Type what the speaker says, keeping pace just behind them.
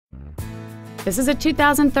This is a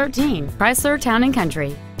 2013 Chrysler Town &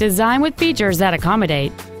 Country, designed with features that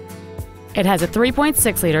accommodate. It has a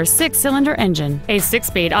 3.6-liter six-cylinder engine, a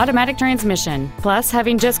six-speed automatic transmission. Plus,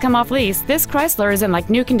 having just come off lease, this Chrysler is in like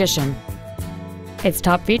new condition. Its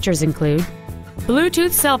top features include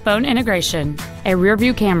Bluetooth cell phone integration, a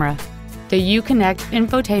rear-view camera, the Uconnect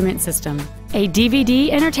infotainment system, a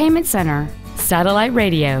DVD entertainment center, satellite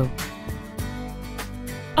radio,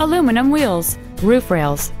 aluminum wheels, roof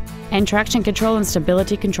rails, and traction control and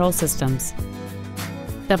stability control systems.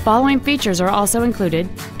 The following features are also included: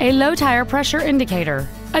 a low tire pressure indicator,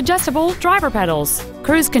 adjustable driver pedals,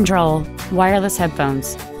 cruise control, wireless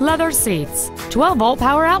headphones, leather seats, 12-volt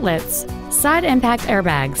power outlets, side impact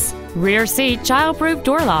airbags, rear seat child-proof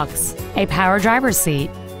door locks, a power driver's seat,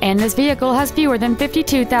 and this vehicle has fewer than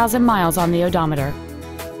 52,000 miles on the odometer.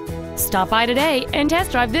 Stop by today and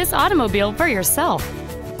test drive this automobile for yourself.